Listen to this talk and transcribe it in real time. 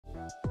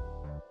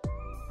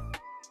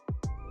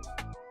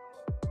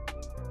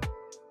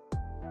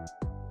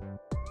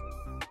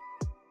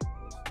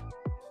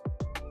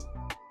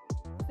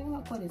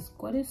about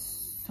God is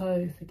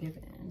so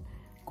forgiving.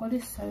 God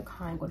is so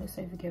kind. God is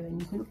so forgiving.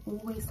 You can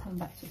always turn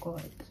back to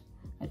God.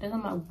 It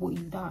doesn't matter what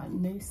you've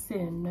done. No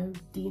sin, no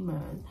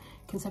demon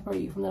can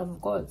separate you from the love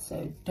of God.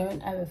 So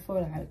don't ever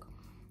feel like,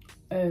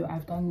 oh,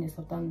 I've done this,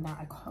 I've done that,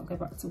 I can't go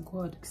back to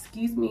God.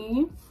 Excuse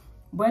me,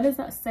 where does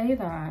that say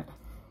that?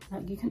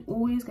 Like, you can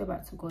always go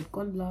back to God.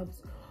 God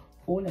loves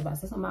all of us.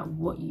 It doesn't matter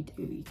what you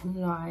do. You can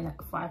lie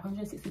like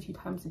 562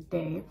 times a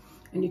day,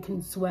 and you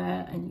can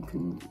swear, and you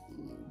can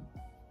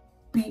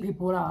beat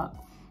people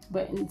up.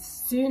 But as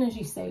soon as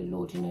you say,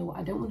 Lord, you know what,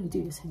 I don't want to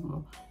do this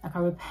anymore. Like, I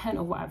repent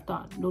of what I've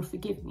done. Lord,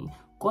 forgive me.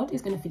 God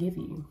is going to forgive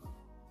you.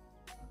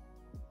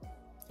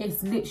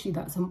 It's literally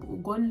that simple.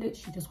 God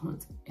literally just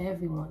wants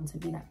everyone to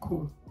be like,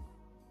 cool,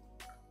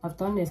 I've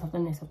done this, I've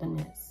done this, I've done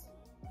this.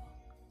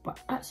 But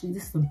actually,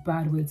 this is a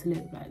bad way to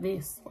live. Like,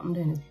 this, what I'm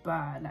doing is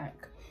bad.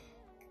 Like,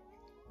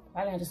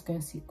 why don't I just go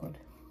and seek God?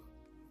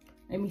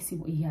 Let me see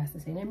what he has to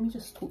say. Let me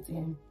just talk to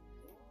him.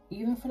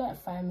 Even for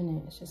like 5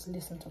 minutes, just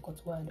listen to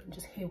God's word and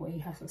just hear what he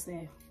has to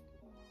say.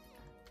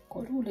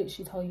 God will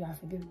literally tell you, I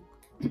forgive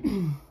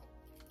you.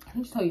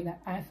 He'll just tell you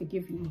that, I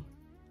forgive you.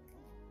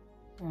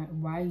 Like,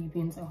 why are you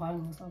being so hard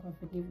on yourself? I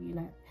forgive you.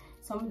 Like,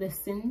 some of the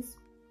sins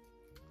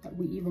that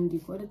we even do,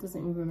 God doesn't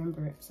even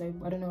remember it. So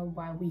I don't know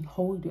why we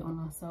hold it on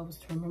ourselves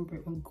to remember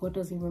it when God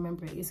doesn't even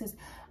remember it. It says,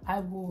 I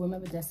will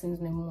remember their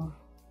sins no more.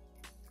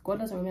 God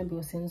doesn't remember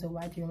your sins, so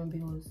why do you remember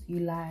yours?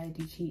 You lied,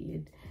 you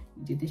cheated,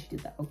 you did this, you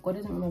did that. But God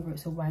doesn't remember it,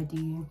 so why do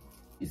you?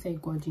 You say,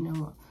 God, you know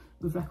what?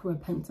 With like a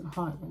repentant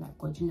heart, you're like,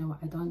 God, you know what?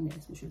 I done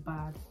this, which was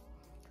bad.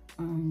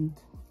 And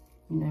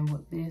you know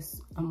what?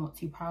 This I'm not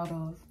too proud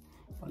of.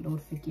 But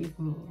Lord, forgive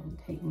me and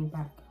take me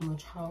back. I'm a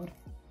child.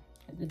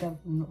 Let the devil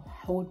not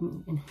hold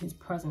me in his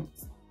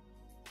presence.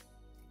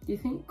 Do you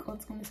think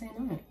God's going to say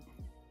no?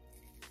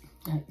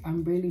 Like,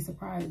 I'm really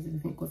surprised if you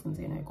think God's going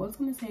to say no. God's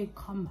going to say,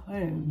 come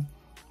home.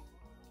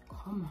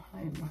 Come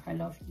home. Like, I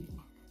love you.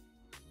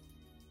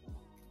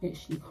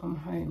 Literally, come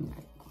home.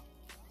 Like,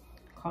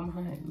 come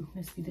home.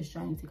 Let's do this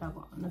journey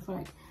together. And I feel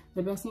like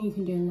the best thing you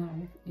can do in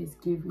life is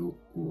give your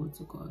all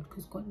to God,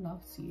 because God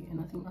loves you. And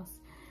I think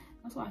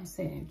that's what I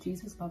say.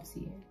 Jesus loves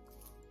you.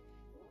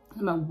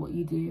 No matter what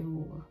you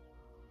do or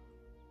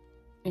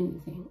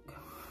anything,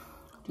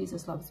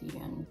 Jesus loves you.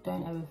 And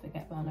don't ever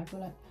forget that. And I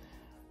feel like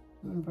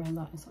remembering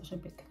that is such a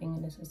big thing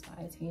in this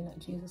society. Like,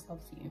 Jesus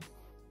loves you.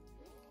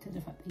 To the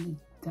fact that he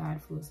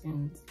died for your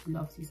sins, he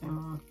loves you so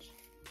much.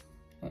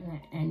 Don't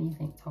let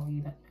anything tell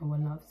you that no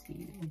one loves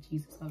you and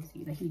Jesus loves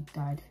you, that he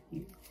died for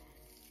you.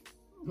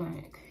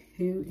 Like,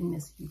 who in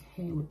this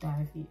UK would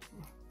die for you?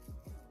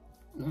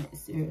 Like,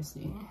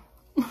 seriously.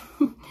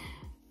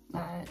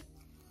 Like,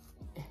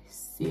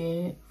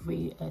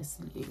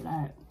 seriously.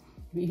 Like,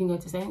 you can go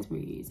to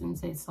Sainsbury's and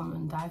say,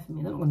 someone die for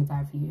me. They're not going to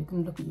die for you. They're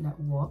going to look at you like,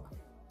 what?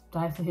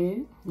 Die for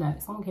who?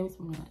 Like, someone came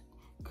to me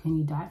like, can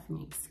you die for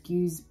me?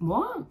 Excuse,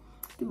 what?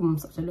 Give them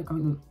such a look. I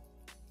mean,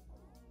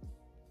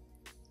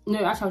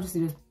 no, actually, I'll just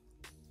do this.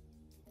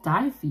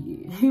 Die for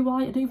you? Who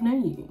are you? I don't even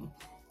know you.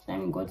 I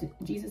mean, God,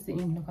 Jesus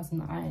didn't even look us in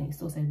the eye. He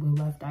still said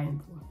we're worth dying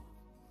for.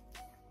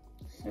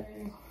 So,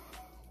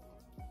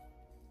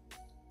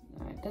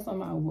 like, it doesn't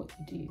matter what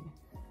you do.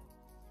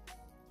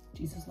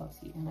 Jesus loves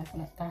you, and I feel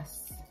like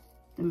that's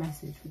the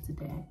message for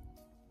today.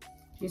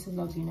 Jesus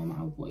loves you no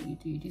matter what you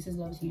do. Jesus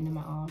loves you no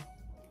matter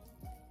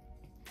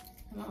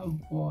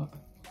what.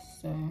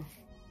 So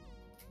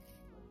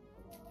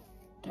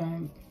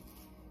don't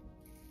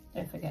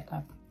forget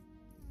that.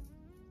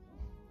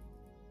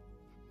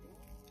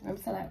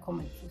 Remember to like,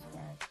 comment,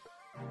 subscribe.